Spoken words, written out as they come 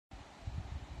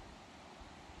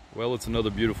Well, it's another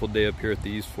beautiful day up here at the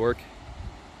East Fork.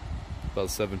 About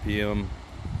 7 p.m.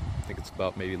 I think it's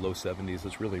about maybe low 70s.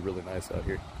 It's really, really nice out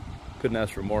here. Couldn't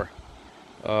ask for more.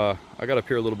 I got up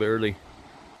here a little bit early.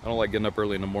 I don't like getting up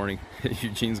early in the morning.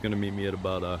 Eugene's gonna meet me at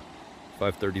about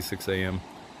 5:30, 6 a.m.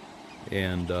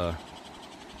 and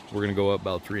we're gonna go up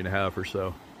about 3.5 or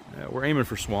so. We're aiming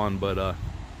for Swan, but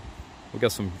we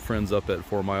got some friends up at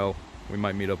 4 Mile. We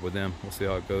might meet up with them. We'll see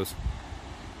how it goes.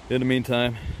 In the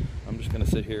meantime, I'm just gonna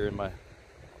sit here in my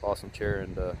awesome chair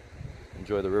and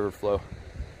enjoy the river flow.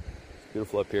 It's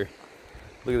beautiful up here.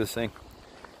 Look at this thing.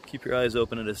 Keep your eyes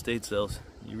open at estate sales.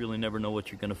 You really never know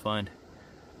what you're gonna find.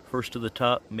 First to the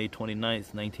top, May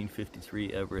 29th,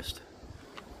 1953, Everest.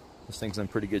 This thing's in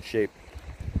pretty good shape.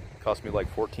 Cost me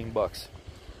like 14 bucks.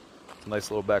 It's a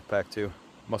nice little backpack too.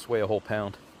 Must weigh a whole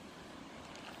pound.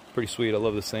 Pretty sweet, I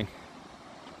love this thing.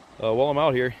 While I'm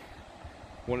out here,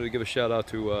 wanted to give a shout out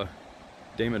to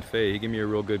Damon Fay. He gave me a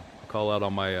real good call out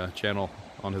on my channel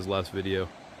on his last video,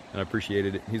 and I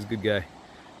appreciated it. He's a good guy.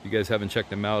 If you guys haven't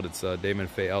checked him out, it's Damon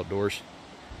Fay Outdoors.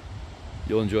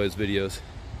 You'll enjoy his videos.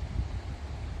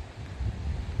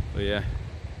 But yeah,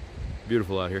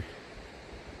 beautiful out here.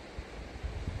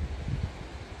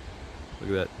 Look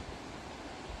at that.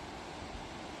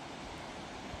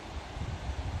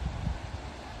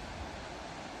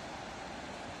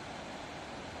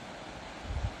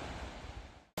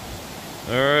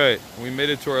 Alright, we made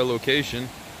it to our location.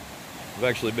 I've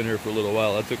actually been here for a little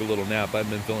while. I took a little nap. I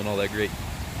haven't been feeling all that great.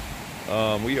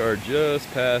 We are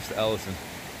just past Allison.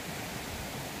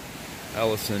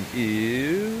 Allison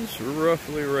is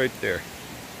roughly right there.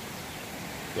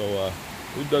 So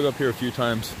we've dug up here a few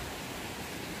times.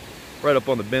 Right up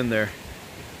on the bend there.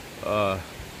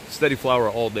 Steady flower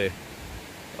all day.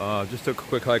 Just took a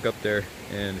quick hike up there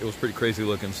and it was pretty crazy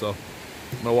looking, so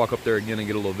I'm gonna walk up there again and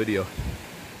get a little video.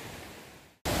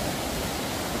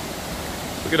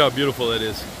 Look at how beautiful that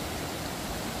is.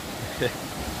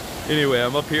 Anyway,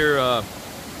 I'm up here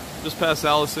just past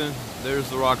Allison. There's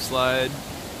the rock slide.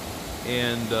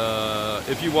 And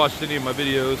if you watched any of my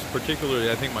videos, particularly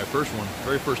I think my first one,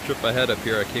 very first trip I had up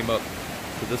here, I came up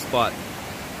to this spot,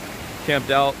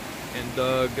 camped out and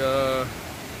dug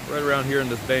right around here in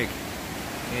this bank.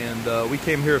 And we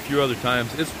came here a few other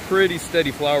times. It's pretty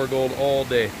steady flower gold all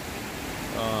day.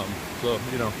 So,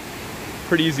 you know,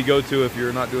 pretty easy go-to if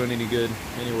you're not doing any good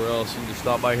anywhere else. You can just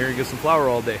stop by here and get some flower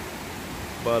all day.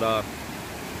 But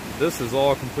this is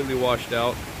all completely washed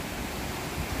out,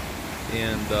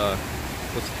 and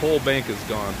this whole bank is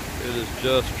gone. It is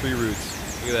just tree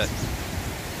roots. Look at that.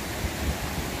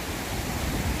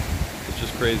 It's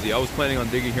just crazy. I was planning on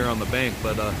digging here on the bank,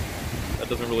 but that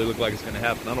doesn't really look like it's going to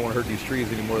happen. I don't want to hurt these trees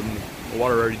any more than the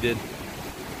water already did.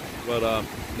 But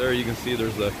there you can see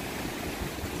there's a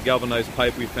galvanized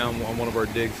pipe we found on one of our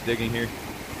digs digging here.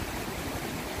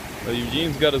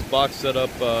 Eugene's got his box set up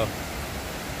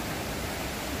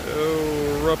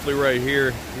roughly right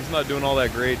here. He's not doing all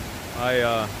that great.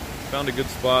 I found a good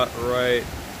spot right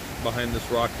behind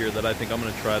this rock here that I think I'm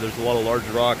going to try. There's a lot of large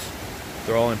rocks.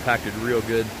 They're all impacted real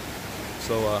good,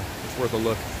 so it's worth a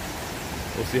look.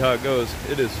 We'll see how it goes.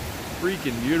 It is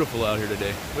freaking beautiful out here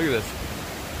today. Look at this.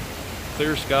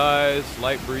 Clear skies,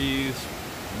 light breeze,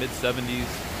 mid-70s.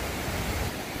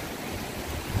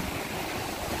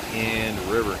 And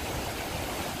river.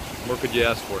 What more could you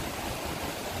ask for?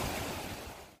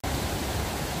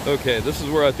 Okay, this is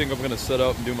where I think I'm going to set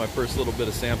up and do my first little bit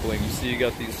of sampling. You see you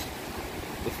got this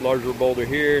larger boulder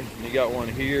here, and you got one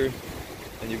here,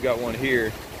 and you've got one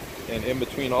here. And in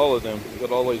between all of them, you've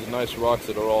got all these nice rocks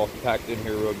that are all packed in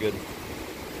here real good.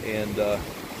 And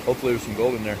hopefully there's some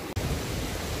gold in there.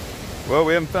 Well,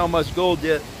 we haven't found much gold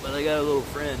yet, but I got a little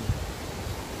friend.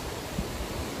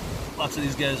 Lots of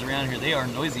these guys around here, they are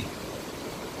noisy.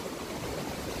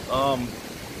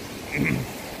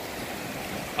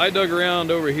 I dug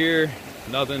around over here,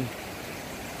 nothing.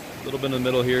 A little bit in the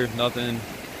middle here, nothing.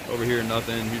 Over here,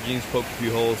 nothing. Eugene's poked a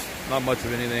few holes, not much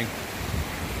of anything.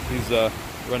 He's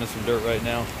running some dirt right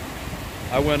now.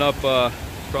 I went up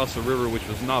across the river, which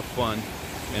was not fun.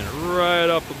 And right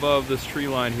up above this tree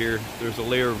line here, there's a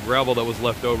layer of gravel that was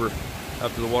left over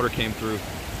after the water came through.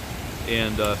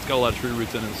 And it's got a lot of tree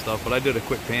roots in it and stuff, but I did a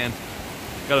quick pan.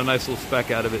 Got a nice little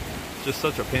speck out of it. It's just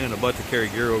such a pain in the butt to carry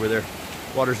gear over there.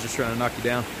 Water's just trying to knock you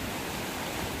down.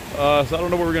 So I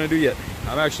don't know what we're going to do yet.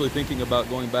 I'm actually thinking about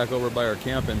going back over by our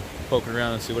camp and poking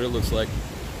around and see what it looks like.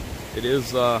 It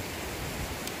is, you can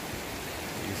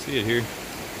see it here.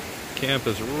 Camp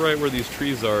is right where these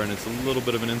trees are, and it's a little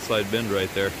bit of an inside bend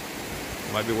right there.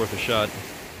 Might be worth a shot.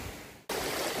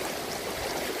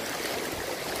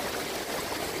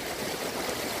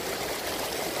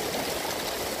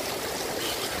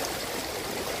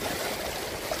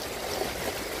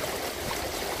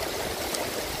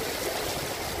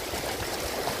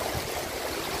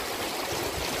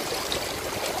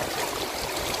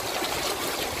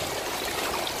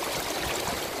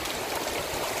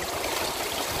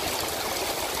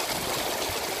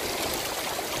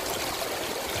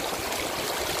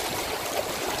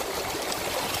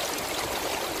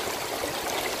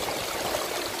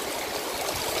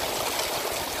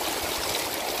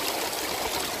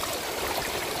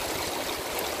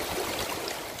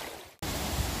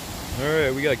 All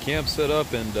right, we got camp set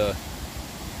up, and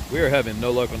we are having no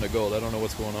luck on the gold. I don't know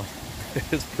what's going on.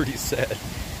 It's pretty sad.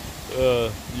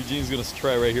 Eugene's gonna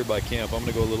try right here by camp. I'm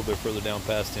gonna go a little bit further down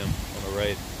past him on the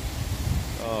right.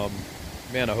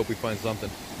 Man, I hope we find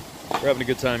something. We're having a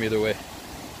good time either way.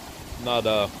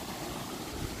 I'm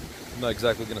not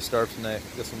exactly gonna starve tonight.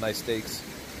 Get some nice steaks.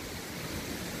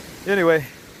 Anyway,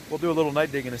 we'll do a little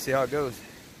night digging to see how it goes.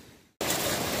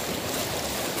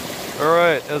 All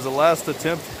right, as a last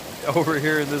attempt over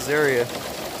here in this area,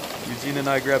 Eugene and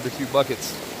I grabbed a few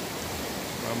buckets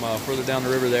from further down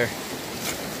the river there,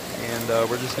 and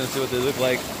we're just gonna see what they look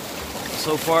like.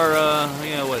 So far,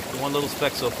 yeah, what, one little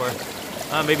speck so far,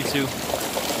 maybe two.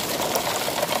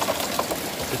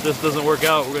 If this doesn't work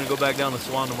out, we're gonna go back down to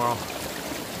Swan tomorrow.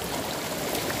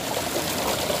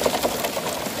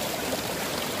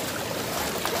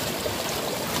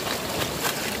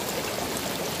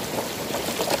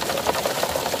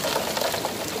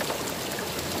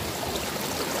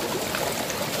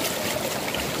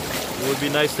 It would be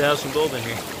nice to have some gold in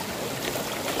here.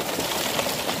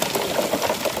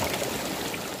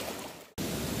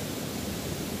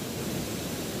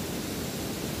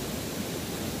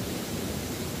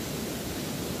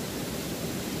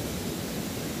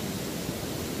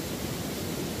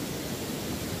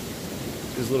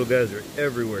 These little guys are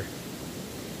everywhere.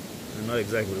 They're not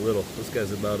exactly little. This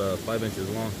guy's about 5 inches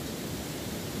long.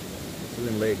 Look at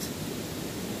them legs.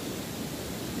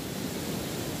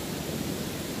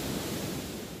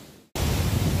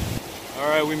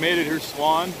 Alright, we made it here,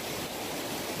 Swan.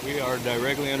 We are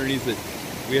directly underneath it.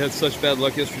 We had such bad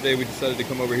luck yesterday, we decided to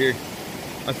come over here.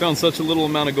 I found such a little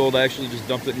amount of gold, I actually just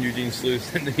dumped it in Eugene's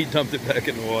sluice, and then he dumped it back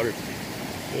in the water.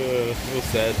 It was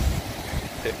sad.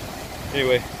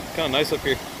 Anyway, kind of nice up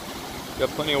here. Got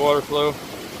plenty of water flow.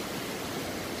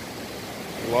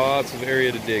 Lots of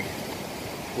area to dig.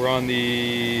 We're on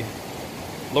the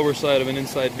lower side of an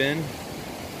inside bend.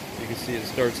 You can see it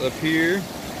starts up here.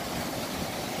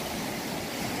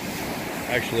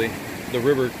 Actually, the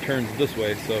river turns this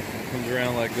way, so it comes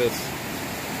around like this.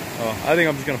 I think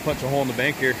I'm just gonna punch a hole in the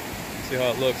bank here and see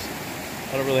how it looks.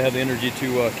 I don't really have the energy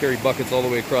to carry buckets all the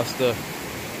way across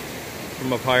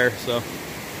from up higher, so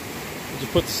I'll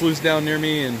just put the sluice down near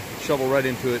me and shovel right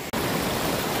into it. I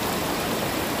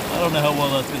don't know how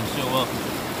well that's gonna show up,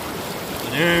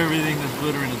 but everything that's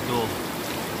glittering is gold.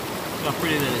 Look how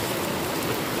pretty that is.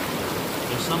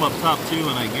 There's some up top too,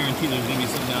 and I guarantee there's gonna be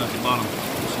some down at the bottom.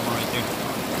 There's some more right there.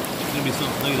 There's gonna be some.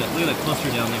 Look at that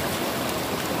cluster down there.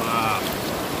 Wow.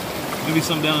 Maybe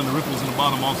some down in the ripples in the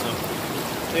bottom also.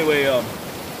 Anyway,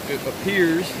 it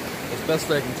appears, as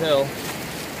best I can tell,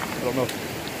 I don't know if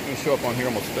it's gonna show up on here. I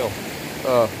almost fell.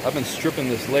 I've been stripping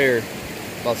this layer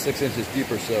about 6 inches deep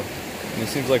or so, and it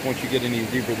seems like once you get any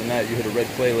deeper than that, you hit a red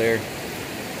clay layer.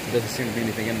 There doesn't seem to be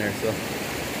anything in there, so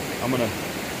I'm gonna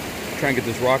try and get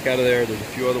this rock out of there. There's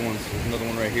a few other ones. There's another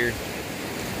one right here,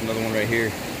 another one right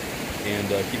here, and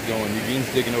keep going. Eugene's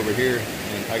digging over here,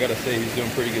 and I gotta say he's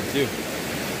doing pretty good too.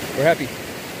 We're happy.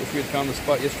 Wish we had found the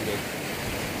spot yesterday,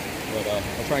 but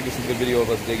I'll try and get some good video of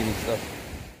us digging and stuff.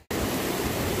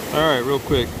 All right, real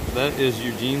quick, that is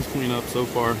Eugene's cleanup so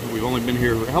far. We've only been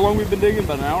here, how long we've been digging?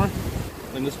 About an hour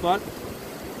in this spot?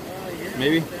 Yeah,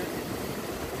 maybe.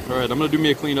 All right, I'm gonna do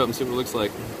me a cleanup and see what it looks like.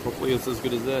 Hopefully it's as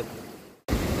good as that.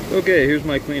 Okay, here's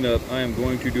my cleanup. I am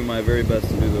going to do my very best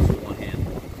to do this with one hand.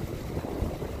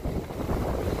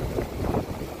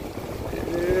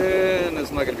 And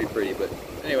it's not gonna be pretty, but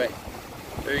anyway,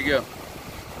 there you go.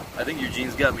 I think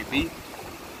Eugene's got me beat.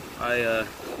 I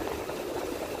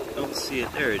don't see it.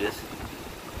 There it is.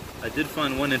 I did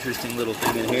find one interesting little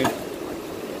thing in here.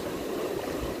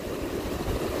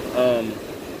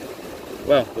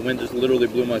 Wow, the wind just literally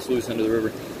blew my sluice into the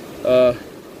river.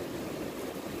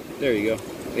 There you go.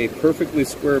 A perfectly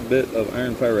square bit of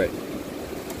iron pyrite.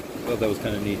 Thought that was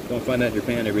kind of neat. Don't find that in your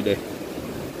pan every day.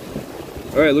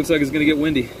 Alright, looks like it's going to get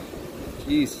windy.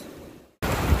 Jeez.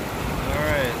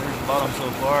 Alright, there's the bottom so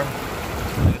far.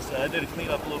 Like I said, I did a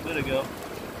cleanup a little bit ago.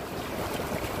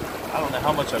 I don't know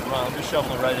how much I've run. I'm just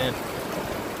shoveling right in.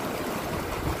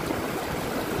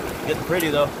 Getting pretty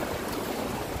though.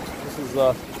 This is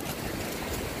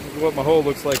what my hole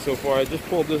looks like so far. I just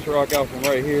pulled this rock out from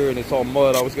right here and it's all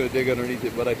mud. I was going to dig underneath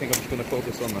it, but I think I'm just going to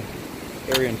focus on the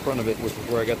area in front of it, which is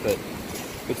where I got that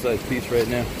good sized piece right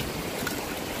now.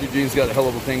 Eugene's got a hell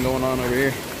of a thing going on over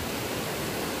here.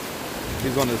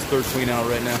 He's on his third clean out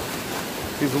right now.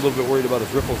 He's a little bit worried about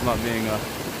his ripples not being, not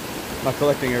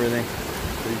collecting everything.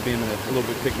 So he's being a little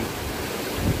bit picky.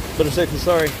 Better safe than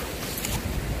sorry.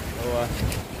 So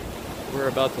we're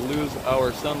about to lose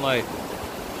our sunlight.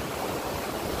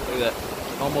 Look at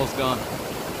that, almost gone.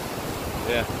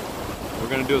 Yeah, we're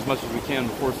gonna do as much as we can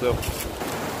before so.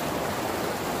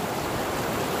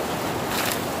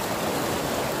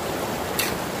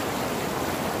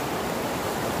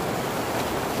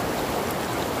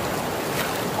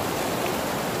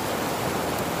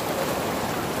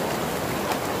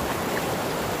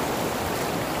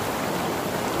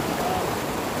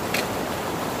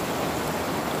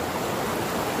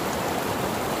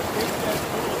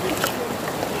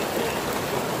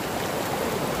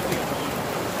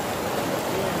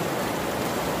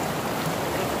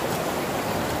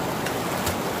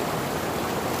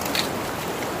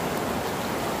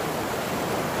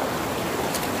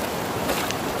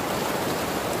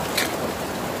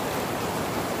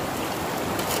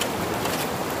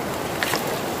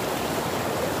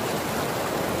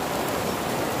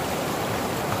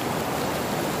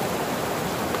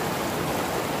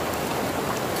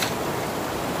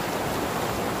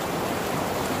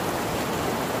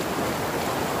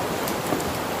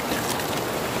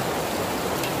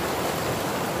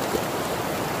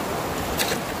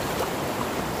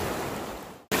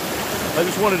 I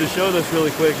just wanted to show this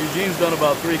really quick. Eugene's done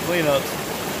about 3 cleanups.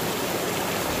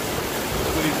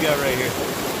 Look what he's got right here.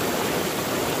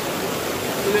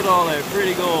 Look at all that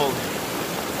pretty gold.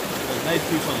 There's a nice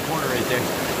piece on the corner right there.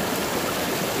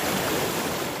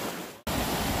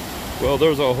 Well,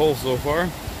 there's a hole so far,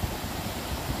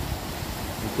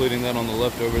 including that on the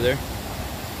left over there.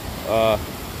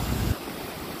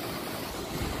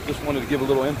 Just wanted to give a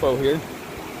little info here.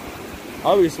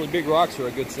 Obviously, big rocks are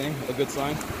a good thing, a good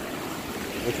sign.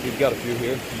 Which we've got a few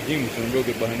here. Eugene was doing real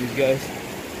good behind these guys.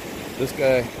 This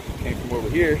guy came from over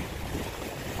here.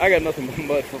 I got nothing but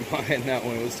mud from behind that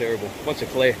one. It was terrible. Bunch of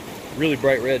clay, really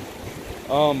bright red.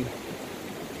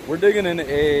 We're digging in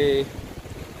a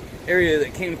area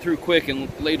that came through quick and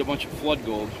laid a bunch of flood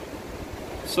gold.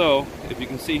 So, if you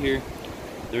can see here,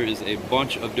 there is a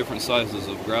bunch of different sizes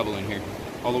of gravel in here.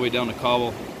 All the way down to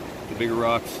cobble, the bigger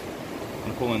rocks.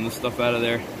 I'm pulling this stuff out of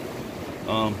there.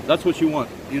 That's what you want.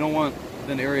 You don't want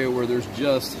an area where there's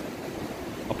just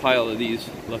a pile of these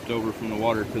left over from the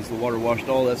water, because the water washed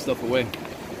all that stuff away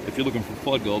if you're looking for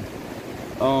flood gold.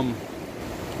 One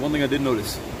thing I did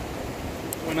notice,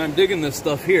 when I'm digging this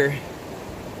stuff here,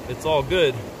 it's all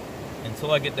good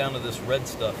until I get down to this red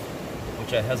stuff,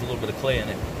 which has a little bit of clay in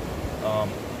it.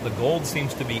 The gold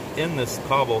seems to be in this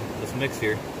cobble, this mix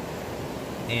here,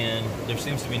 and there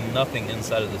seems to be nothing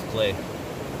inside of this clay.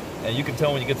 And you can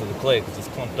tell when you get to the clay because it's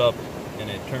clumped up and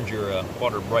it turns your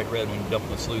water bright red when you dump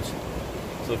the sluice.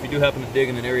 So if you do happen to dig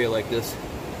in an area like this,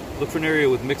 look for an area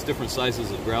with mixed different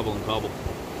sizes of gravel and cobble.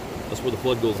 That's where the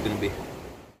flood gold is going to be.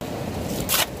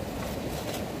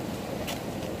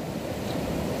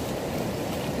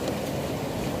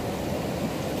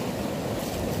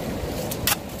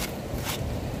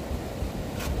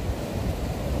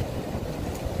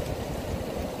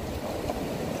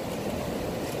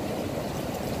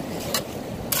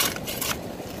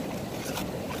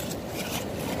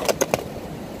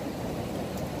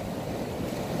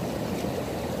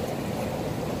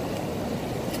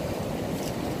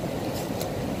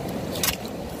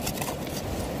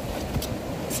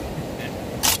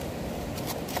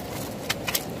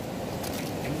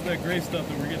 That gray stuff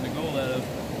that we're getting the gold out of.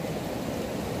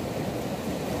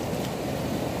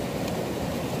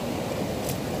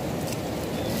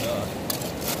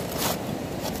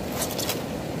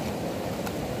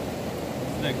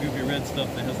 And that goopy red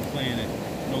stuff that has the clay in it.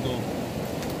 No gold.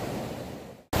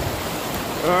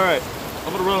 Alright,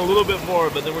 I'm going to run a little bit more,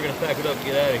 but then we're going to pack it up and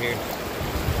get out of here.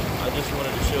 I just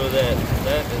wanted to show that.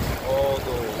 That is all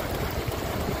gold.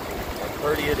 How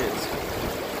pretty it is. It's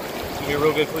going to be a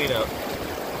real good clean out.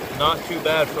 Not too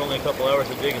bad for only a couple hours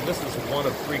of digging. This is one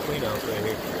of 3 cleanouts right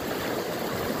here.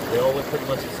 They all look pretty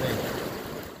much the same.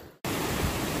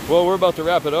 Well, we're about to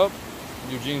wrap it up.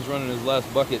 Eugene's running his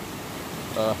last bucket.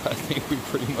 I think we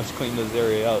pretty much cleaned this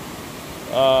area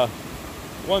out.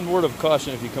 One word of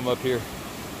caution if you come up here,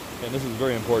 and this is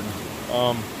very important.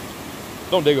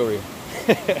 Don't dig over here.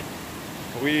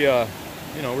 We,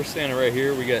 you know, we're standing right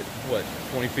here. We got, what,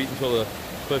 20 feet until the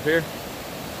cliff here?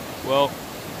 Well,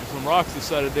 some rocks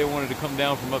decided they wanted to come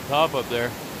down from up top up there.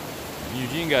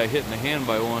 Eugene got hit in the hand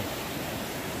by one,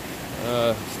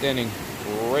 standing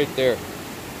right there,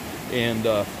 and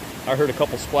I heard a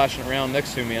couple splashing around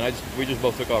next to me, and we just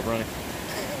both took off running.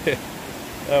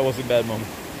 That was a bad moment.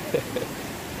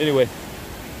 Anyway,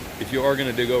 if you are going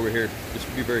to dig over here, just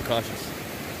be very cautious.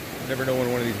 You never know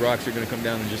when one of these rocks are going to come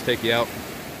down and just take you out.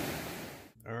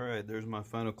 All right, there's my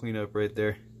final cleanup right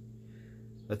there.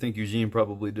 I think Eugene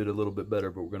probably did a little bit better,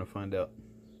 but we're going to find out.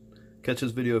 Catch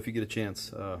this video if you get a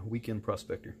chance. Weekend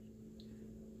Prospector.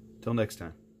 Till next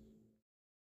time.